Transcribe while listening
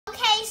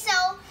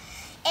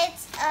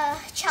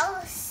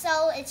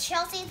so it's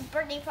Chelsea's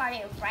birthday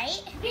party,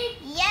 right?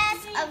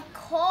 Yes, of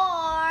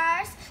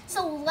course.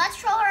 So let's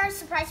throw her a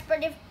surprise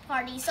birthday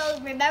party. So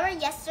remember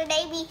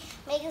yesterday we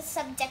made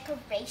some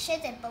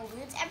decorations and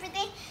balloons,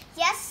 everything?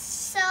 Yes,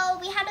 so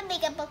we had to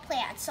make up a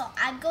plan. So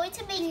I'm going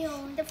to make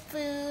the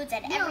foods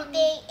and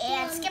everything.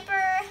 And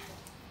Skipper,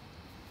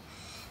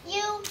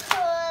 you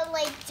could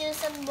like do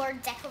some more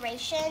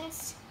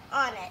decorations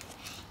on it.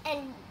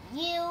 And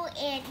you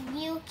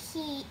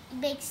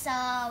make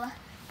some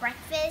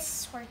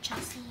breakfast for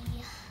Chelsea.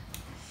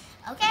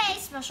 Okay,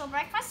 special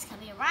breakfast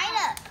coming right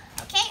up.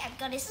 Okay, I'm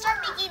gonna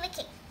start making the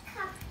cake.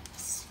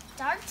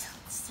 Start.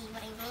 Let's see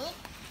what I need.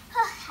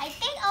 I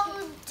think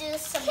I'll do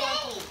some more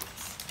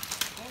cakes.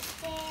 This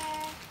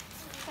there.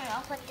 Okay,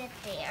 I'll put it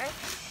there.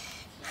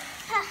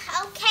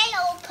 Okay,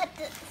 I'll put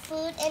the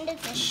food in the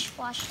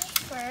dishwasher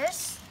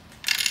first.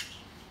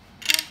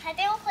 I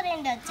think I'll put it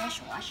in the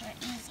dishwasher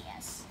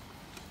easiest.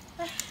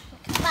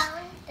 Come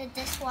on, the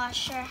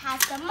dishwasher has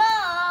the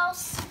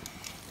most.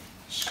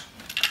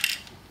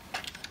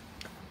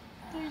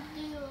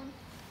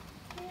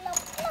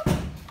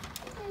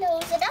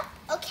 Close it up.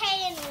 Okay,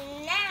 and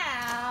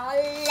now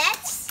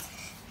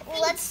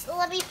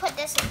let me put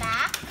this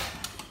back.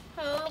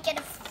 Let me get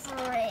a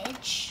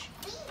fridge.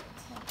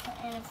 Put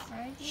it in a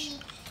fridge.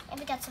 And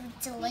we got some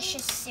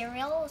delicious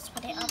cereal. Let's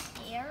put it up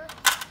there.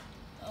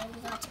 And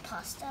we got some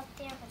pasta up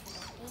there, but we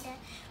don't need it.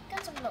 We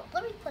got some milk.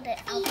 Let me put it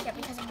out here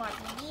because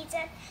Martin needs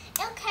it.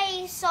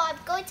 Okay, so I'm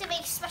going to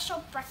make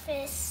special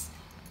breakfast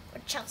for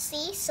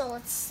Chelsea. So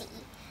let's see.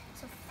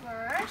 So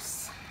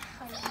first,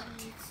 I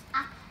need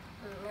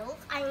milk.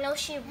 I know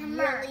she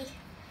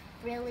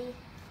really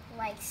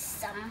likes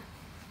some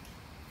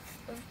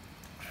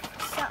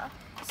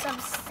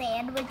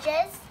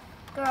sandwiches.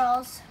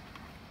 Girls,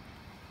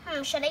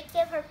 should I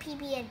give her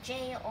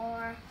PB&J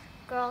or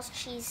girls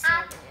cheese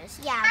sandwiches?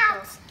 Yeah,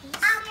 girls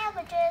cheese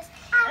sandwiches.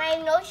 And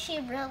I know she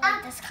really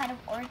likes this kind of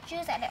orange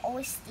juice, and I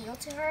always steal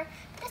to her.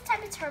 But this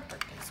time it's her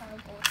birthday, so I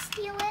won't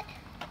steal it.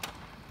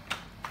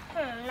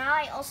 Now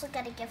I also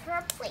gotta give her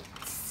a plate.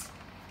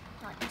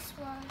 Not this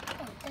one.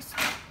 Oh, this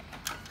one.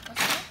 This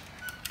one.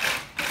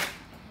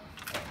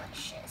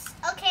 Delicious.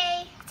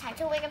 Okay, time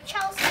to wake up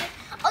Chelsea.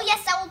 Oh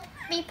yes, that will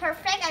be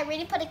perfect. I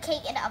already put a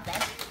cake in the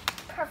oven.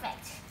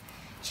 Perfect.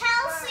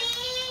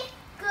 Chelsea,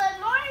 good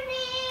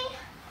morning.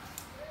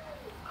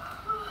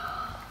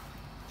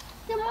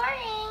 Good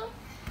morning.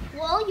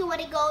 Well, you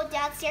want to go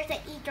downstairs and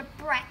eat your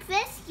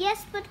breakfast?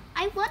 Yes, but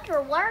I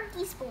wonder, what are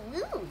these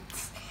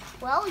balloons?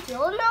 Well,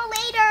 you'll know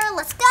later.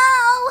 Let's go.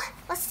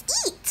 Let's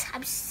eat.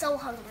 I'm so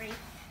hungry.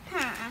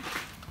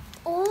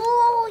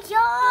 Oh,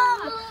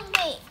 yum.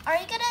 Wait, are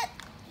you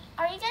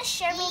gonna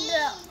share me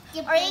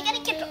the? Are you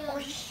gonna get the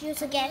orange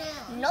juice again?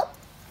 Nope.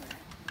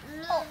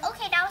 Oh,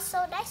 okay. That was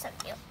so nice of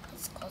you.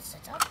 Let's close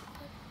it up.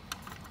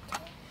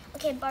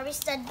 Okay, Barbie's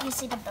done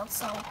using the milk,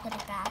 so I'll put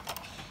it back.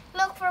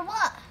 Milk for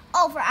what?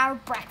 Oh, for our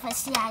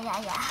breakfast.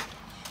 Yeah.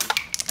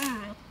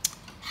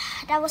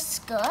 That was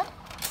good.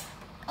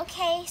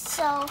 Okay,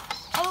 so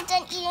I'm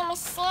done eating my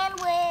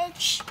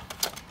sandwich.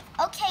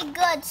 Okay,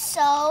 good.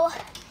 So,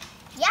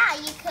 yeah,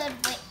 you could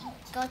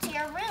go to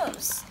your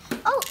rooms.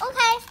 Oh,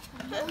 okay.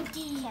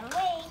 Can't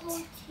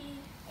wait.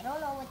 I don't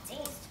know what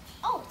day.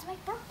 Oh, it's my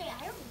birthday.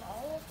 I don't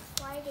know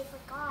why they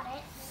forgot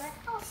it. But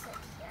I'll sit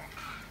here.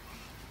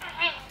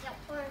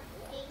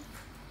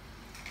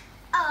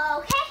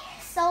 Okay,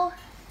 so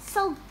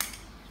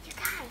you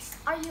guys,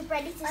 are you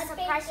ready to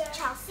surprise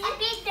Chelsea? I'll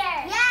be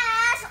there.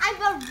 Yes, I'm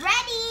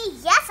ready.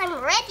 Yes,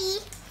 I'm ready.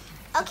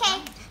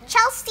 Okay,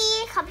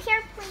 Chelsea, come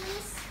here,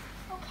 please.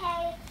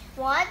 Okay,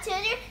 1, 2,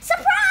 3,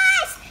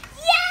 surprise!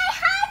 Yay!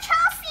 Hi,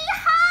 Chelsea.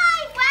 Hi.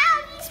 Wow,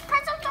 these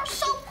presents are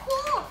so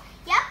cool.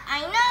 Yep,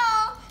 I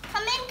know.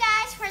 Come in,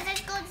 guys. Present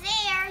goes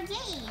there.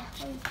 Yay.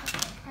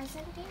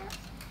 Present there.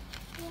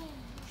 Yay.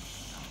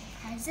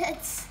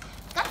 Presents.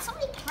 Got so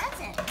many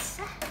presents.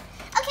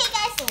 Okay,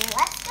 guys,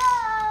 let's go.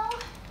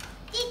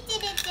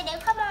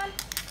 Come on.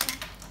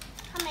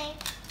 Come in.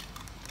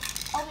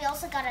 Oh, we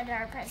also got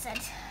another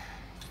present.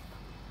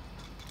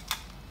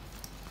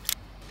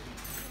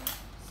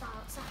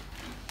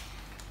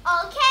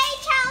 Okay,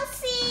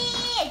 Chelsea,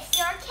 it's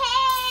your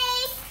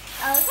cake.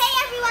 Okay,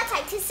 everyone,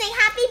 time to say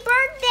happy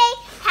birthday.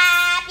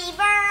 Happy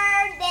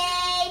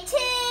birthday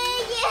to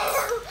you.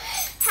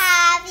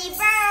 Happy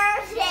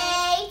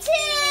birthday to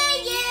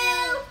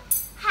you.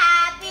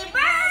 Happy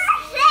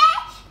birthday,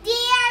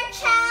 dear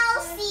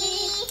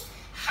Chelsea.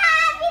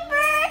 Happy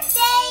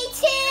birthday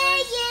to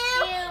you.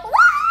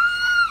 Woo!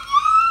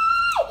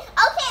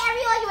 Okay,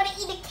 everyone, you want to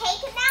eat a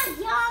cake now?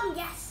 Yum,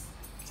 yes.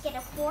 Let's get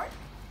a fork.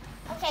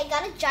 Okay, I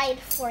got a giant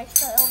fork,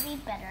 so it'll be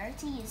better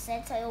to use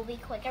it, so it'll be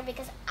quicker,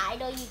 because I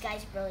know you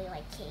guys really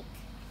like cake.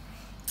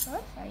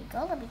 Oh, there you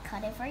go. Let me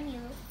cut it for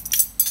you.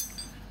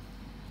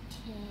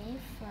 Okay,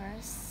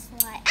 first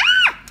slice.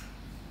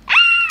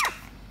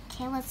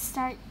 Okay, let's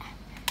start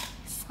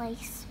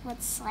slice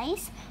with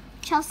slice.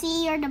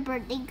 Chelsea, you're the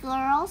birthday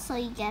girl, so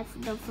you get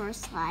the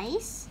first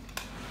slice.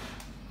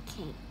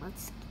 Okay,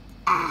 let's.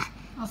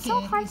 Okay, so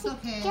hard it's to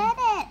okay. get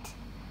it.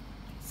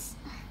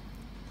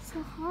 So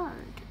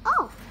hard.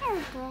 Oh, there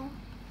we go.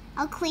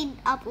 I'll clean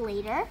up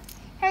later.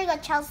 Here we go,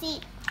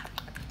 Chelsea.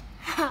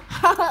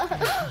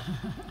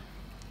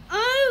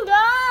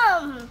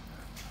 Yum.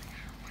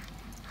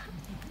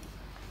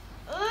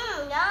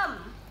 Yum.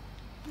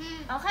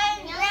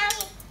 Okay,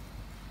 next.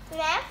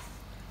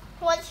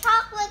 What's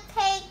chocolate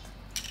cake?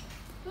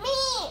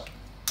 Me.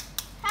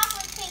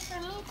 Chocolate cake for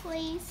me,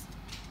 please.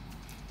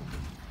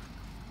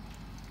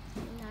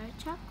 Another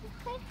chocolate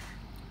cake.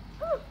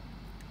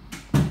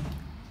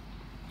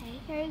 Okay,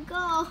 here we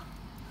go.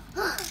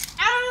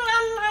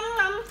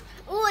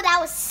 Ooh, that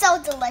was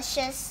so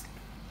delicious.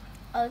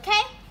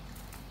 Okay,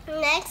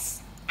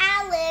 next,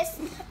 Alice.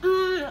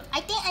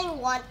 I think I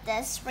want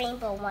this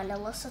rainbow one. It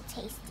looks so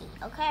tasty.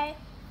 Okay.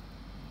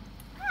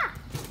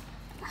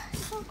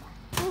 So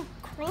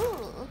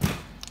creamy.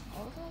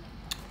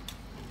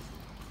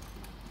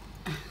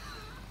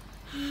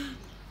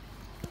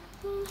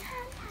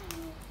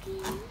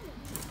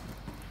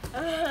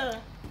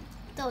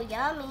 So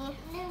yummy.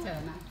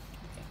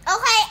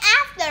 Okay,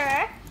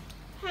 after.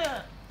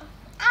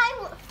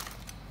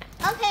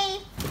 Okay,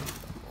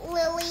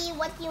 Lily,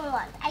 what do you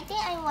want? I think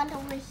I want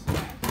over here.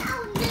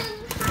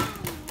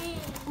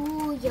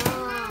 Ooh,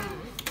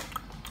 yum.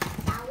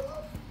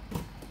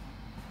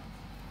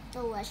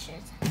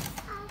 Delicious.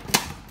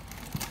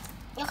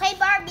 Okay,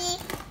 Barbie.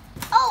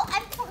 Oh,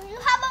 you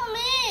have a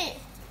me.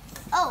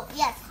 Oh,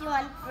 yes, you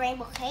want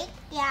rainbow cake?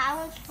 Yeah, I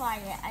want to try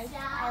it.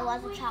 I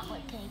want a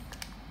chocolate cake.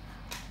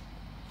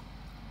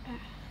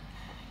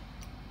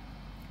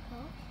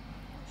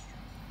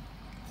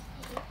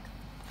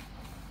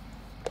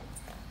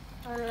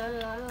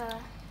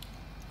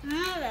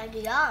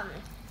 Yum.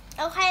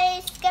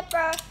 Okay,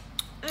 Skipper.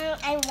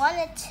 I want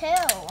it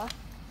too.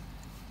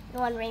 You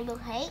want rainbow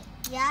cake?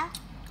 Yeah.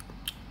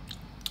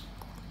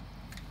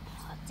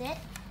 That's it.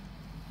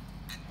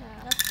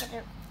 Let's get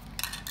it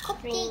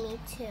creamy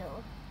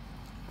too.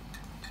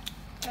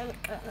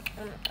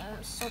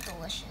 So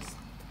delicious.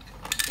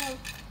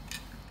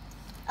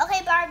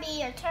 Okay, Barbie,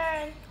 your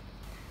turn.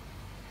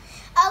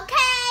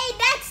 Okay,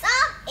 next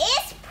up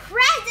is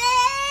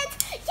presents.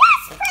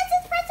 Yes,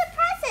 presents.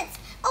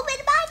 Open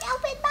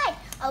mine.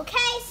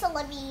 Okay, so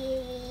let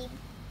me.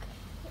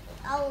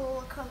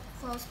 I'll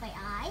close my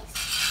eyes.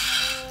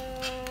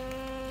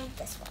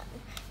 This one.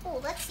 Oh,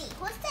 let's see.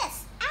 What's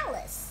this?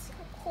 Alice.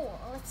 Cool.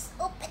 Let's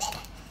open it.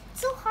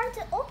 It's so hard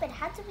to open.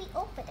 How do we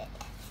open it?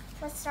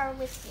 Let's start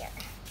with here.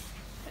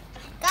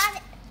 Got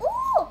it.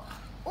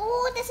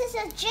 Ooh, this is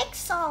a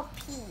jigsaw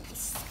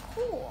piece.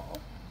 Cool.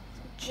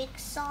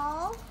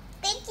 Jigsaw.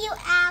 Thank you,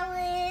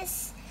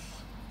 Alice.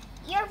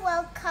 You're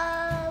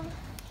welcome.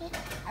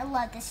 I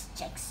love this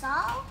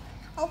jigsaw.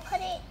 I'll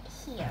put it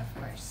here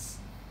first.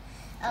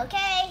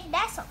 Okay,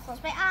 next I'll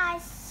close my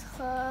eyes.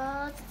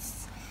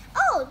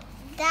 Oh,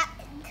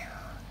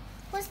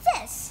 what's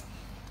this?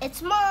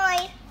 It's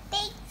mine.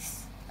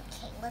 Thanks.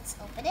 Okay, let's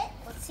open it.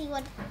 Let's see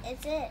what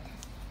is it.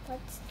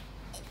 What's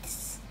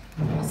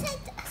it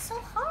so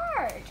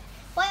hard?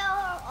 Why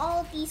are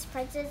all these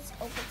presents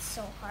open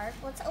so hard?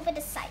 Let's open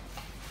the side.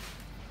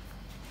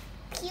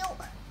 Peel.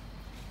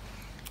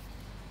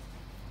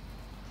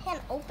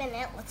 Can't open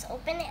it. Let's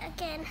open it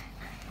again.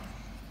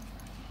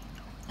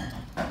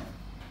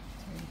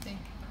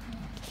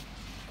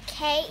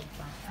 Okay.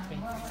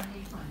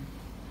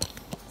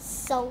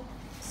 So.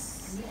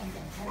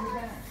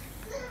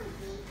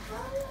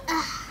 I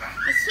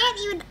can't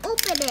even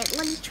open it.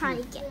 Let me try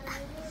again.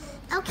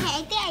 Okay,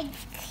 I think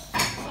I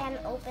can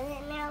open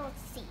it now.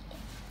 Let's see.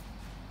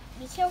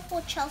 Be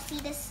careful, Chelsea.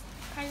 This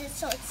present's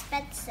so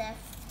expensive.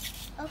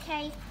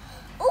 Okay.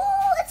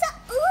 Ooh, it's an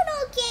Uno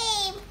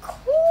game.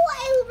 Cool.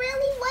 I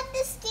really want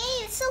this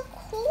game. It's so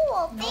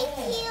cool. Thank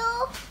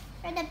you.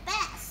 You're the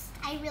best.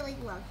 I really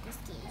love this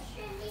game.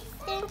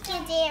 Thank you,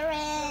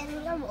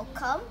 Darren. You're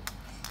welcome.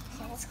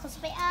 Okay, let's close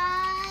my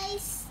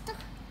eyes.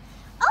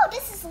 Oh,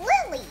 this is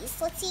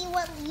Lily's. Let's see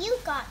what you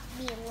got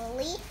me,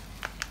 Lily.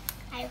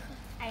 I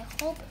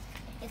hope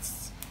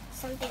it's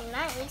something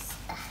nice.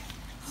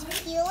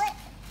 Let's peel it.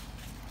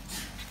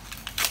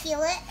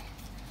 Peel it.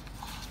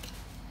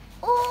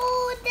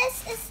 Oh,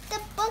 this is the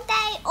book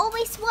that I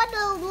always wanted,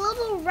 a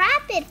little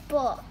rabbit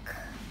book.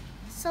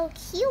 So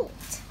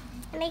cute.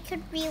 And I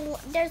could read,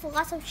 there's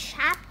lots of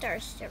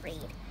chapters to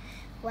read.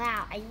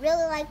 Wow, I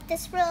really like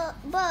this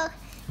book.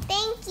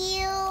 Thank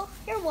you.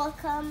 You're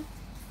welcome.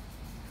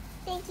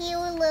 Thank you,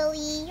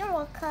 Lily. You're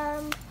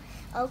welcome.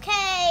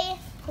 Okay,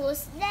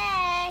 who's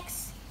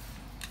next?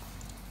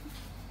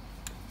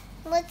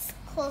 Let's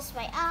close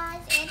my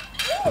eyes and,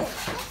 ooh,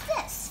 what's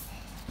this?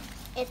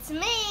 It's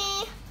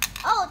me.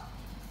 Oh,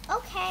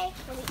 okay.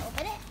 Let me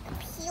open it and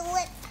peel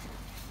it.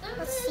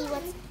 Let's see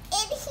what's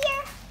in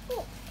here.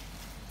 Ooh.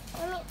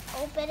 Let me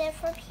open it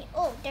from here.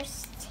 Oh,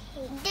 there's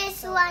tape.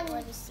 This one.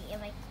 Let me see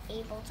if I'm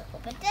able to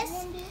open this.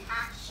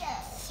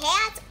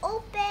 Can't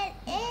open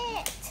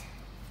it.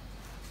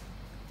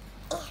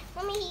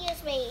 Let me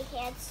use my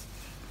hands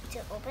to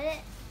open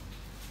it.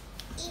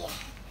 Yeah.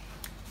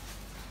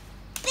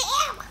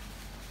 Bam!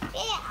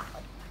 Bam!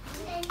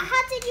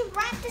 How did you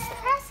wrap this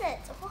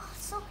present? Oh,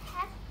 so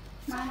heavy.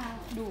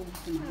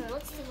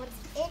 Let's see what's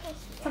in here.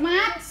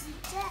 Smart.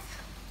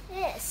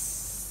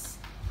 This.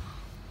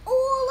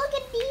 Oh, look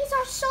at these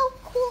are so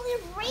cool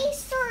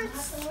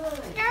erasers.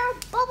 They're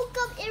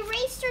bubblegum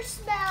eraser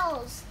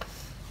smells.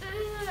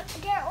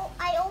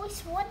 I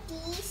always want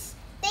these.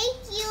 Thank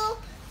you,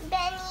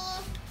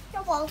 Benny.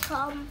 You're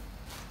welcome.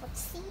 Let's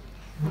see.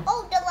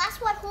 Oh, the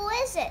last one. Who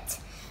is it?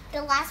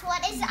 The last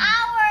one is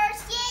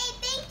ours. Yay!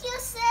 Thank you,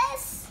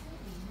 sis.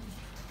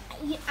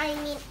 I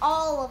mean,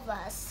 all of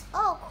us.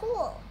 Oh,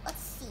 cool.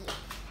 Let's see.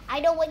 I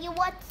know what you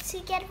want to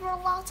get for a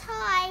long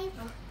time.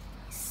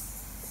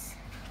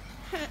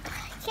 I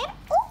can't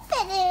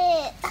open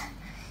it.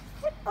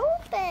 Can't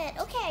open.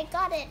 Okay, I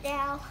got it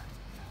now.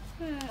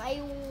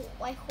 I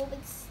hope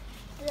it's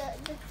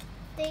the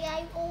thing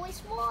I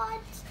always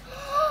want.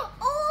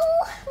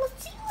 Oh,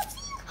 let's see.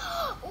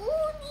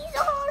 Oh, these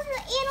are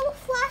the animal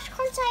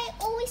flashcards I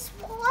always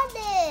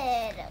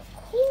wanted.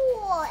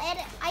 Cool, and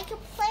I can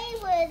play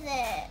with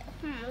it.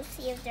 Let's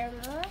see if there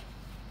are more.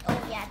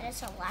 Oh yeah,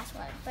 that's the last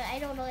one, but I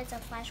don't know if it's a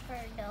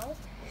flashcard or no.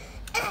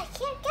 And I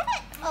can't get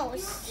it. Oh,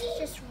 it's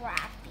just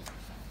wrapping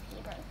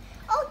paper.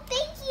 Oh,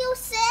 thank you,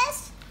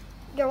 sis.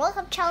 You're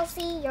welcome,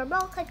 Chelsea. You're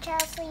welcome,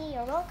 Chelsea.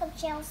 You're welcome,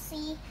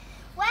 Chelsea.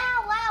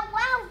 Wow,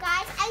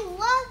 guys. I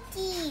love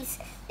these.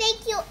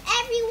 Thank you,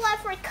 everyone,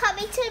 for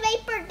coming to my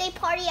birthday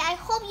party. I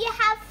hope you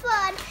have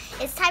fun.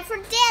 It's time for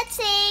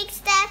dancing.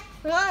 Step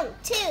 1,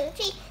 2,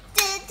 3.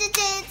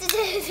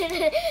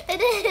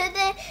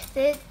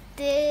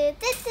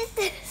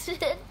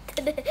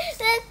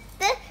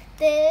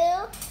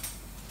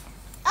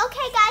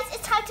 Okay, guys,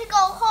 it's time to go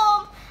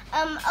home.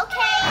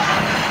 Okay.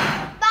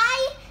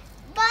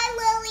 Bye,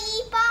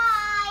 Lily.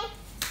 Bye.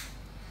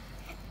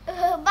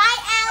 Bye,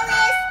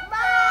 Alice.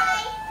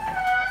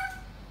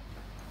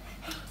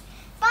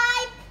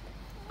 Bye.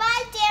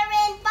 Bye,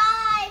 Darren.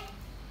 Bye.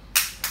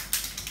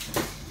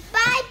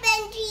 Bye,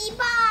 Benji.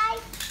 Bye.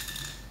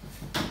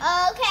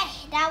 Okay,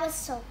 that was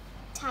so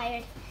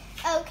tired.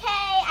 Okay,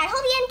 I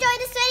hope you enjoyed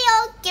this video.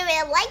 Give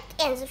it a like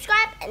and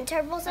subscribe and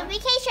turn post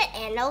notification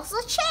and also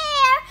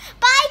share.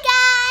 Bye,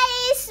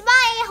 guys.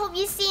 Bye. I hope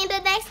you see you in the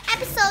next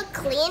episode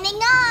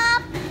cleaning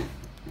up.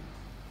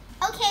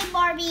 Okay,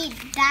 Barbie,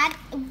 that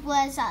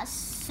was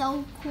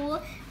so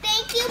cool.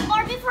 Thank you,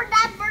 Barbie, for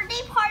that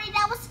birthday party.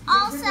 That was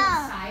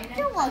awesome.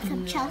 You're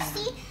welcome,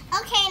 Chelsea.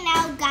 Okay,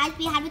 now, guys,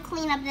 we have to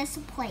clean up this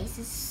place.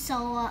 It's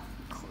so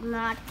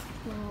not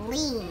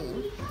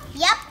clean.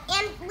 Yep,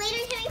 and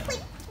later, can we play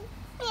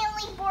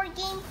family board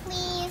game,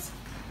 please?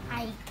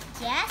 I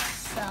guess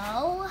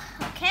so.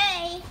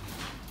 Okay.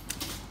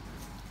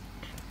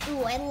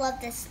 Ooh, I love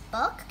this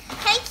book.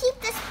 Can I keep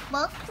this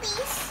book,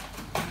 please?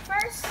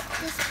 First,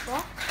 this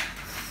book.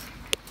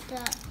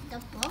 The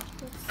book,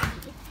 let's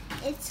see.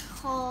 It's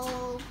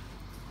called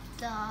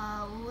The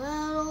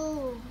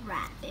Little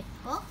Rabbit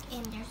Book,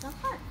 and there's a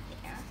heart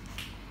there.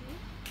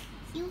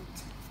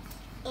 Cute.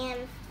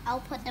 And I'll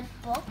put the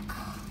book. I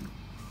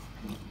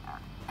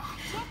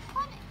can't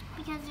put it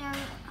because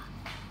they're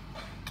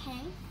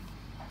okay.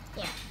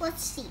 Yeah,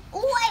 let's see.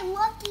 Oh, I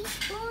love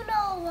these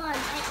Uno ones.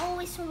 I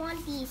always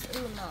want these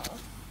Uno.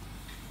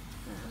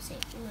 Let's say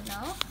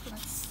Uno.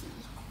 Let's see.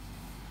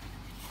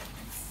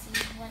 Let's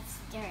see what's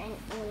there in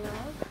Uno.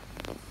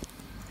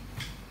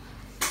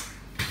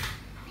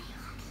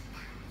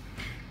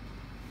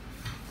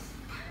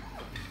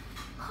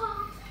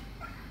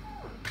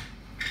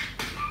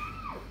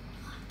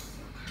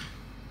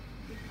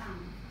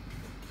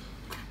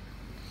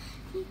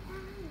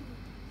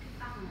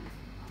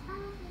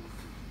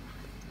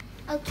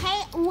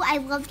 Okay, oh, I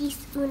love these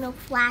Uno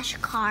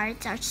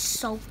flashcards. Are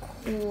so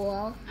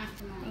cool.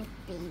 My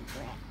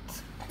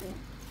favorite.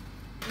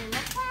 Uno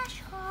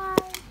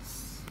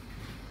flashcards.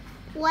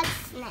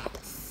 What's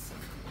next?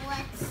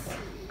 Let's see.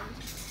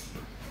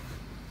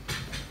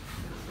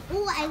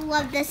 Oh, I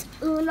love this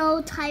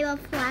Uno type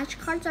of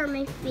flashcards. Are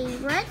my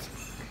favorite.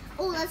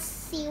 Oh, let's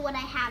see what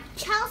I have.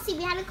 Chelsea,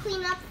 we had to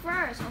clean up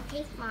first.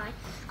 Okay, fine.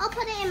 I'll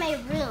put it in my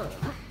room.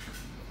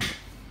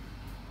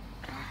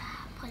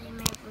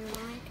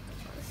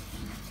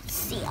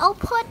 See, I'll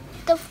put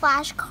the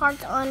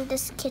flashcards on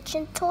this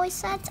kitchen toy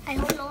set. I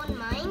hope no one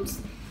minds.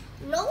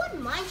 No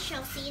one minds,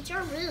 Chelsea. It's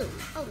your room.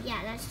 Oh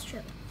yeah, that's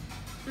true.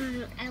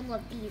 I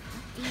love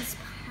these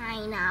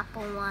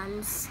pineapple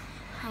ones.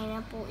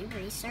 Pineapple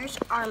erasers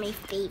are my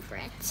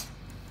favorite.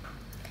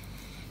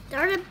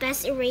 They're the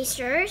best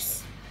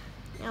erasers.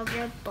 Now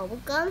they're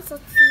bubble gums.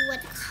 Let's see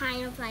what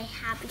kind of I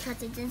have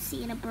because I didn't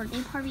see in a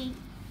birthday party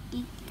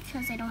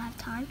because I don't have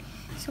time.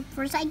 So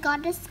first I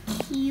got this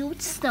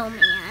cute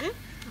snowman.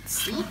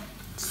 Let's see,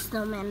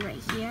 snowman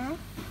right here.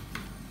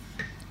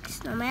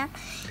 Snowman.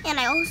 And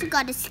I also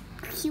got this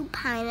cute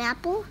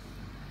pineapple.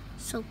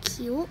 So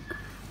cute.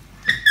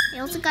 I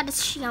also got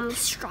this yummy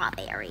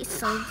strawberry.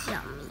 So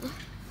yummy.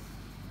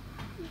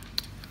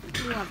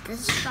 Love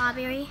this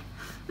strawberry.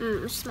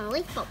 Smells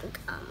like bubble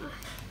gum.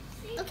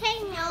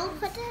 Okay, now I'll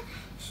put the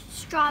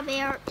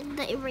strawberry in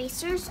the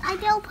erasers. I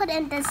will put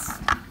in this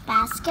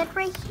basket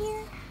right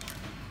here.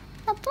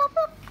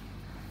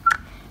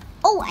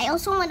 Oh, I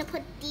also want to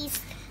put these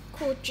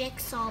cool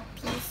jigsaw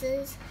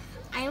pieces.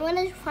 I want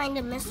to find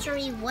a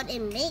mystery what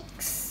it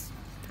makes.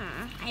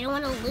 I don't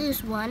want to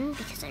lose one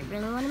because I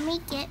really want to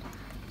make it.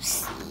 Let's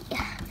see.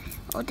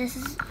 Oh, this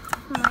is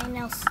my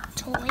nails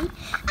toy.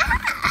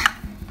 Ah!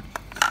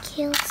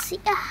 Okay, let's see.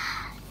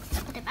 Ah!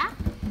 Let's put it back.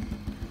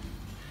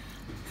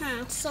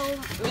 So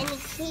many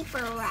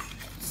paper wraps.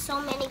 So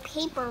many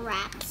paper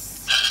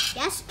wraps.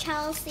 Yes,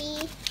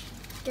 Chelsea.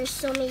 There's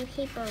so many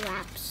paper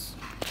wraps.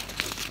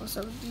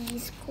 Also,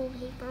 these cool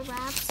paper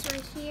wraps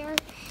right here.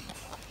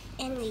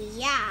 And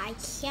yeah, I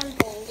can't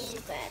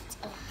believe it.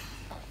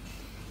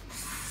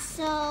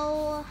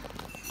 So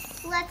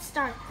let's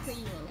start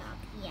cleaning up.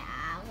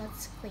 Yeah,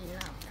 let's clean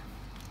up.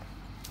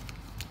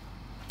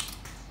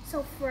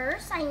 So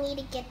first, I need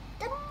to get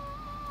the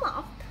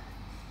mop.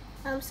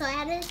 So I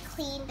had to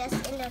clean this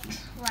in the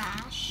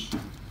trash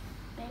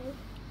bin.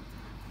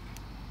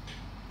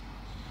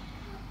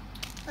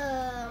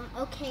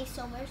 Okay,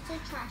 so where's the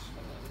trash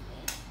bin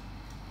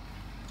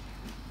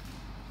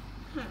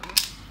anyway?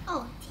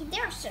 Oh,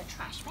 there's the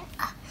trash bin.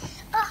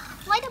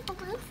 Why the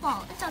balloon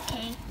fall? It's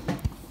okay,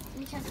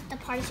 because the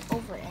party's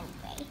over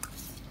anyway.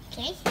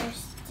 Okay,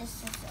 this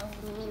is a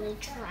mini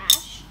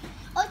trash.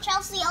 Oh,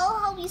 Chelsea, I'll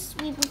help you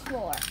sweep the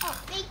floor.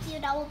 Oh, thank you.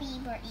 That will be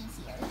more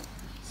easier.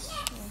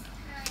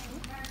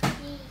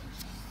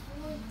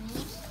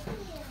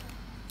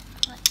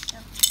 Put the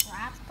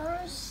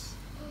wrappers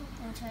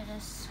into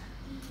this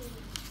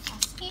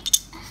basket.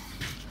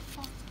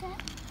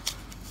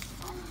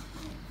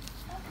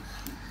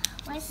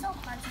 Why is it so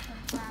hard to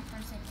put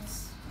wrappers in this?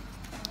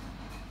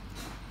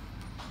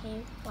 Okay,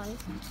 one.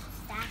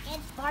 Stack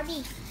it.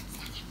 Barbie.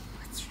 Stack it.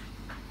 Let's try.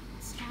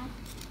 Stack.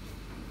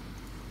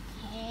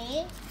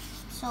 Okay.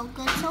 So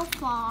good so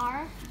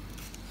far.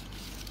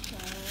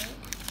 Okay.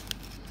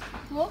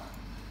 Whoa.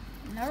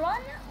 Another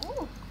one?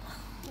 Ooh.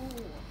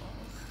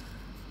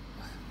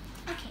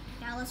 Okay,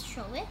 now let's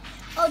show it.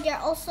 Oh, there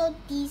are also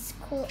these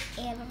cool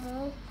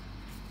animal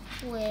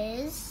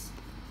quiz.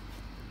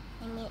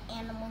 Animal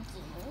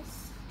games.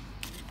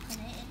 Put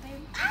it in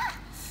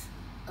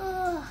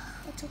my...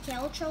 it's okay,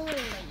 I'll show it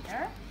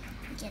later.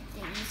 Get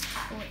these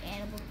cool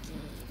animal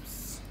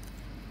games.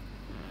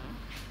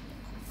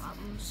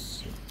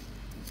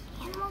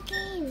 Animal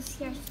games.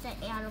 Here's the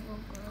animal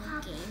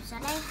games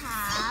that I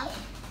have.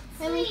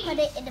 Let me put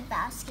it in the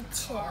basket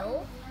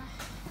too.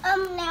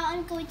 Now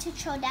I'm going to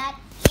throw that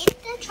in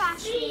the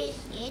trash bin.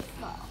 It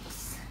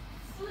goes.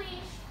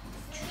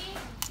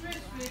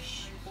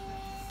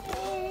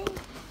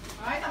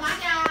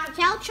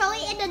 Okay, I'll throw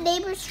it in the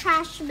neighbor's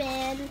trash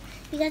bin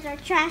because our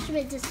trash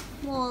bin is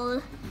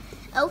full.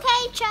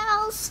 Okay,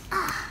 Charles.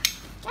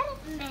 Get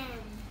it, man.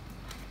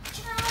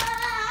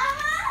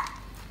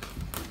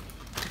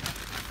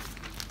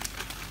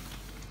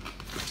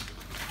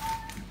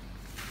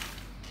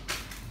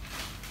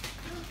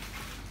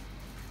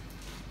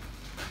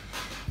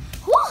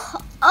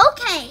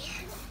 Okay,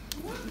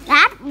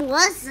 that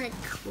wasn't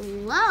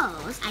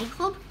close. I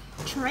hope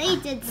Trey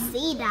did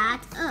see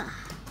that.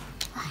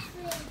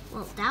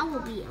 Well, that will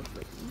be a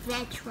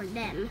revenge for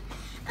them.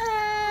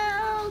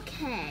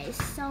 Okay,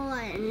 so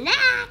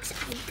next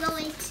I'm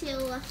going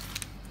to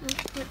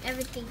put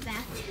everything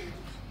back.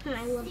 And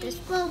I love this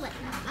bowl, but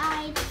not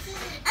mine.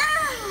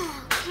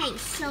 Okay,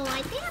 so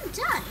I think I'm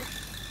done.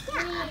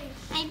 Yeah,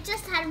 I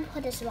just had to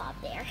put this mop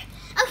there.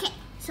 Okay,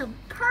 so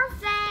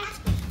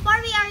perfect.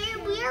 Barbie,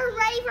 we're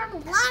ready for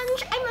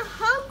lunch? I'm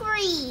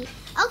hungry.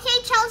 Okay,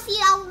 Chelsea,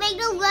 I'll make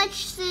the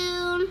lunch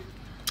soon.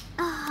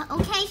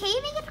 Okay, can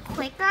you make it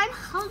quicker? I'm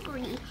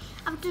hungry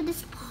after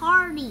this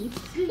party.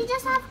 We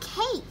just have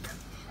cake.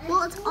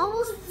 Well, it's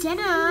almost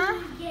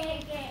dinner.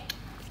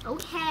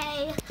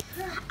 Okay,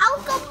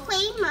 I'll go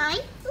play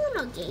my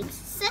Uno games.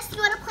 Sis, you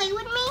want to play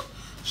with me?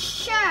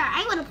 Sure,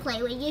 I want to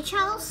play with you,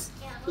 Charles.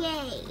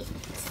 Yay.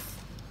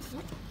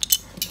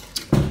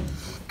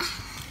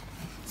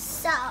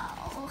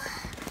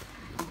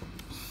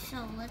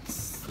 So let's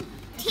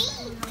see.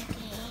 Uno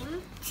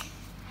game.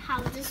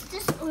 How does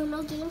this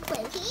Uno game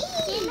play? Do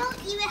you know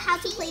even how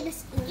to play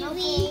this Uno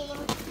game?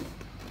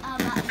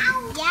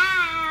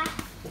 Yeah.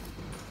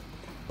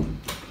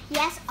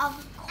 Yes,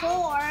 of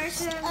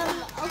course.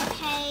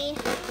 Okay.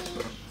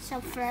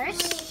 So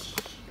first.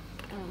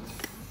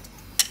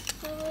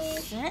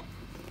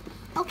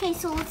 Okay,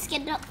 so let's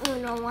get the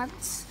Uno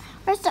ones.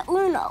 Where's the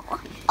Uno?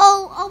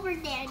 Oh, over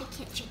there, the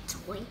kitchen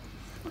toy.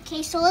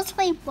 Okay, so let's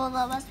play both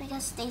of us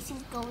because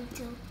Stacy's going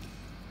to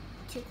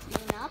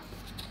clean up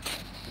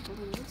the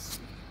balloons.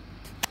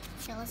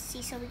 So let's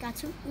see. So we got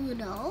some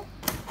Uno.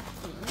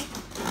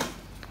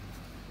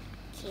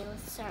 Okay,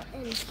 let's start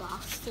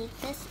unboxing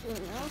this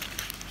Uno.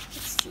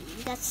 Let's see.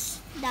 We got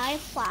 9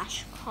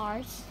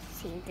 flashcards.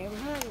 See, there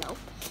are no.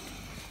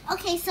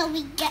 Okay, so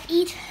we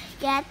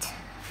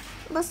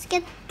let's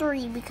get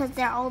 3 because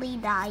there are only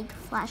 9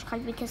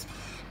 flashcards because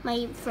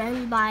my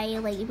friend buy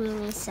like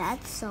mini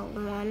sets. So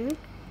 1.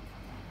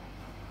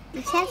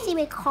 You can't see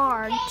my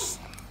cards.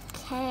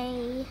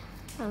 Okay,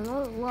 I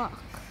won't look.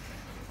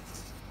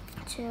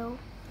 2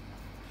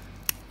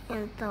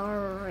 and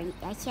 3.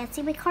 I can't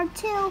see my card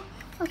too.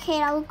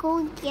 Okay, I'll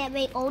go get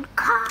my old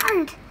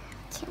card.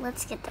 Okay,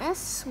 let's get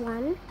this.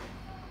 1,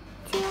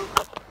 2,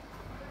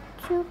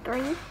 2,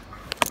 3.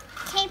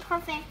 Okay,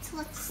 perfect.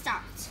 Let's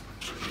start.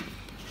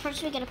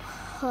 First, we're gonna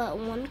put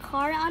one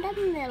card on the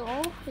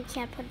middle. We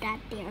can't put that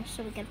there,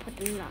 so we're gonna put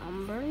the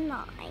number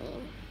 9.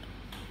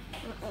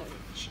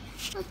 Orange.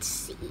 Let's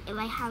see if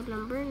I have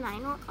number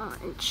 9 or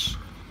orange.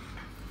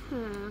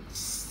 Let's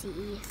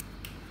see.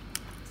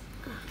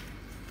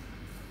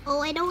 Oh,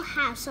 I don't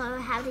have, so I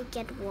have to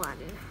get 1. Oh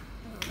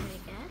my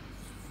god.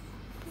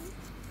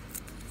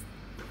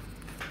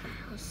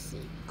 Let's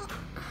see. Oh.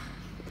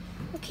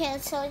 Okay,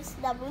 so it's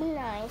number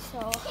 9.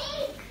 So.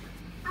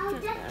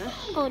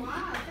 Oh,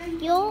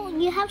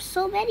 you have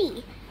so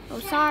many. Oh,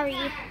 sorry.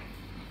 I'm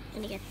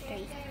gonna get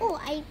 3. Oh,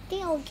 I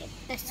think I'll get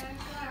this one.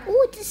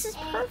 Oh, this is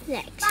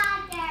perfect.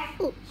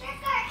 Ooh.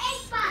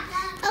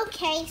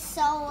 Okay,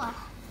 so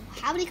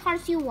how many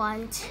cards do you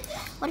want?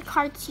 What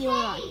cards do you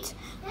want?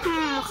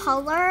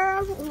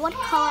 Color. What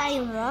color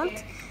I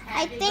want?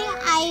 I think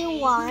I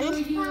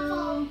want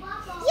yellow.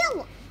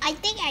 I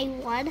think I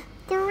want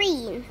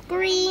green.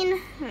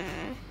 Green.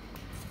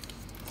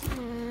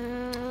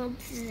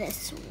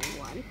 This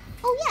one.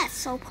 Oh yes,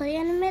 so put it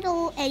in the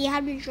middle, and you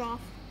have to draw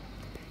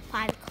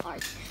 5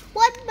 cards.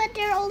 What? But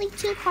there are only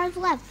 2 cards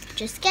left.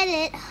 Just get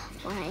it.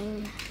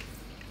 Fine.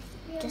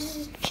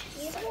 Just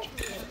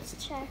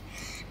check.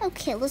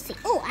 Okay, let's see.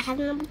 Oh, I have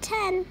number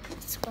 10.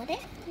 Let's put it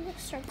in the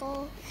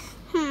circle.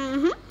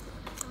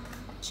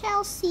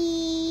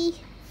 Chelsea.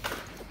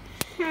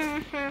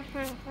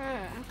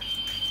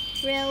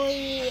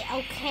 Really?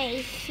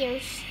 Okay.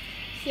 Here.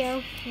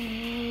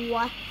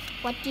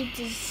 What do you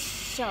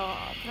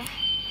deserve?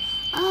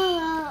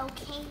 Oh,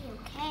 okay.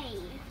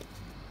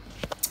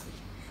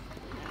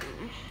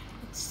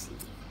 Let's see.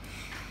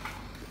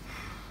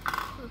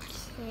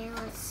 Okay,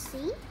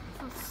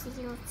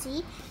 let's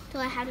see. Do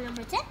I have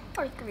number 10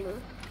 or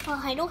green?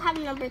 Oh, I don't have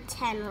number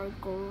 10 or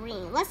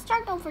green. Let's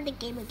start over the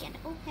game again.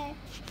 Okay.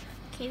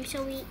 Okay,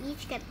 so we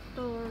each get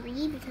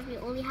 3 because we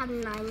only have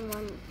 9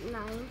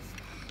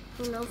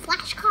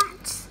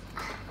 flashcards.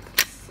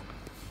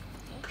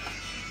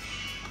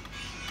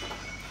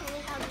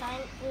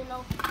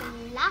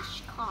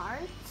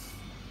 Flashcards.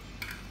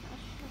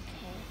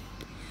 Okay.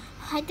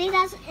 I think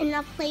that's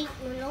enough play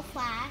Uno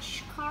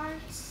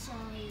flashcards. So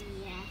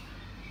yeah.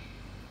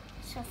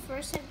 So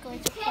first I'm going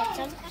to put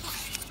some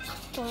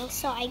things.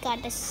 So I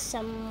got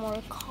some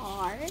more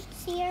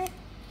cards here.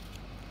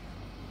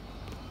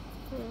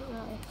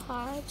 More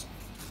cards.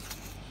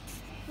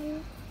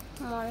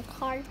 More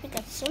cards. We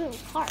got so many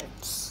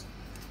cards.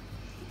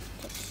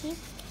 Okay.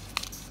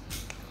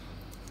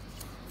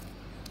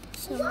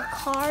 Some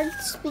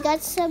cards. We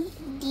got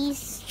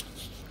these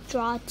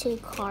draw 2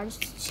 cards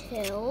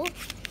too.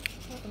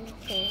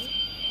 Okay.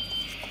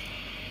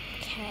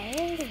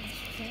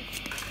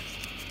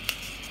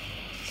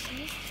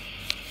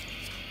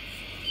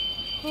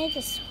 Okay,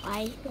 this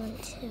white one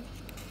too.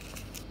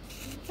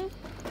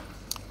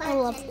 I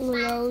love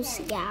Uno's.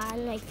 Yeah,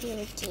 my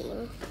favorite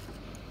game.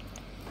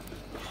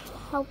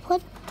 I'll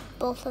put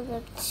both of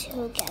them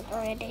together,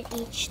 and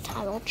each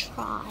time I'll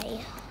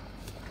try.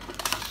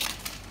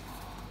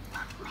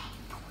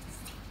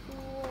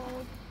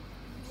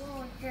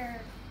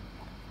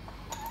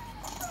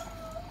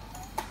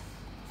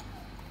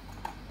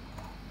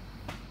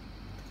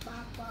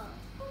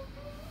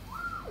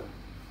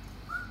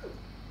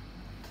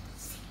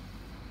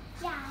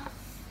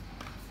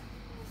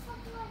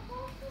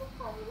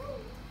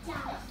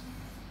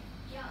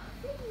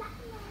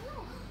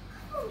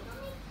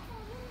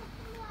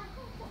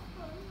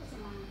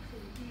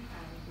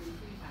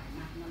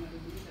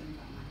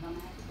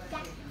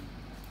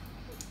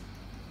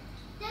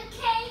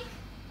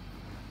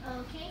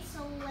 Okay, so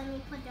let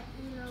me put the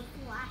Uno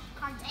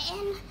flashcards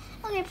in.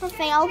 Okay,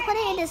 perfect. I'll put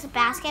it in this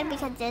basket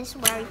because this is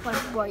where we put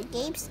board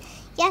games.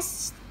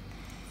 Yes.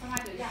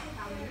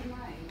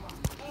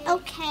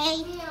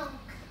 Okay.